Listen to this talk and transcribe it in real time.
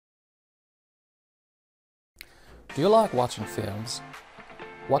Do you like watching films?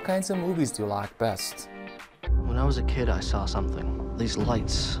 What kinds of movies do you like best? When I was a kid, I saw something. These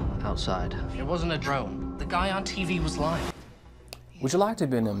lights outside. It wasn't a drone. The guy on TV was lying. Would you like to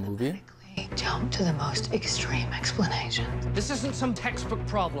be in a movie? Jump to the most extreme explanation. This isn't some textbook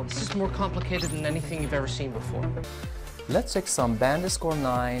problem. This is more complicated than anything you've ever seen before. Let's check some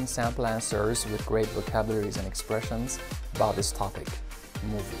band_9 sample answers with great vocabularies and expressions about this topic,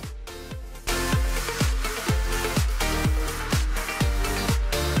 movie.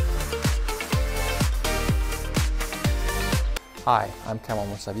 Hi, I'm Kamal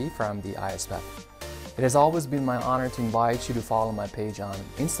Musavi from the ISPF. It has always been my honor to invite you to follow my page on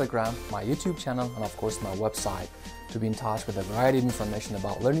Instagram, my YouTube channel, and of course my website to be in touch with a variety of information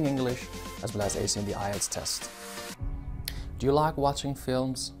about learning English as well as acing the IELTS test. Do you like watching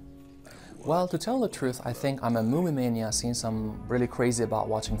films? Well, to tell the truth, I think I'm a movie mania since I'm really crazy about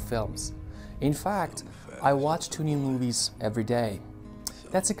watching films. In fact, I watch 2 new movies every day.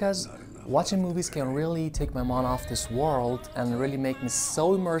 That's because watching movies can really take my mind off this world and really make me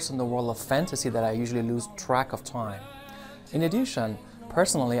so immersed in the world of fantasy that I usually lose track of time. In addition,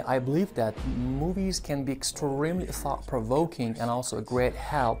 personally, I believe that movies can be extremely thought-provoking and also a great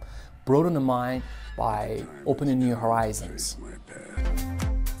help broaden the mind by opening new horizons.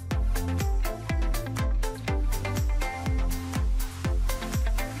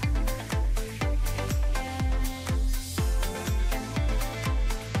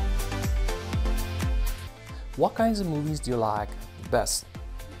 What kinds of movies do you like best?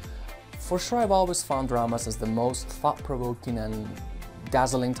 For sure, I've always found dramas as the most thought-provoking and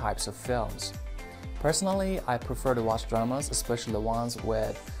dazzling types of films. Personally, I prefer to watch dramas, especially the ones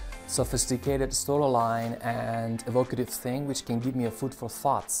with sophisticated storyline and evocative thing which can give me a food for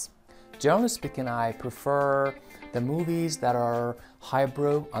thoughts. Generally speaking, I prefer the movies that are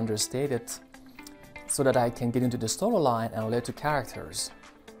highbrow, understated, so that I can get into the storyline and relate to characters.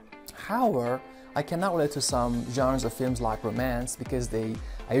 However, I cannot relate to some genres of films like romance because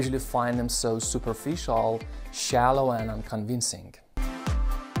I usually find them so superficial, shallow, and unconvincing.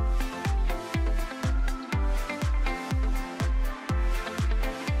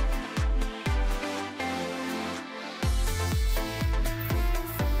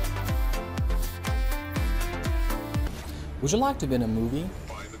 Would you like to be in a movie?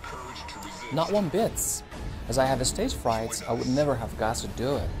 Not one bit. As I have a stage fright, I would never have guts to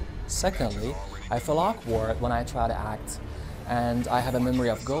do it. Secondly, I feel awkward when I try to act, and I have a memory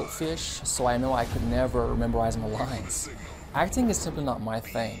of goldfish, so I know I could never memorize my lines. Acting is simply not my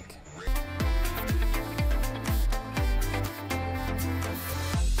thing.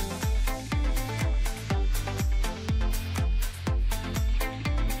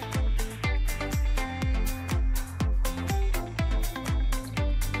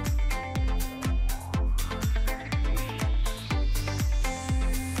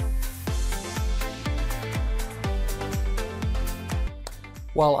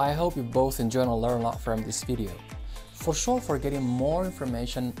 Well, I hope you both enjoy and learn a lot from this video. For sure, for getting more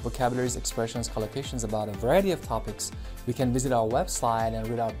information, vocabularies, expressions, collocations about a variety of topics, we can visit our website and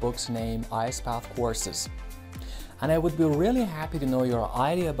read our books named ISPF Courses. And I would be really happy to know your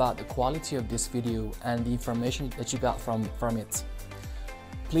idea about the quality of this video and the information that you got from it.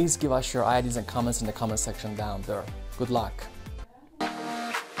 Please give us your ideas and comments in the comment section down there. Good luck!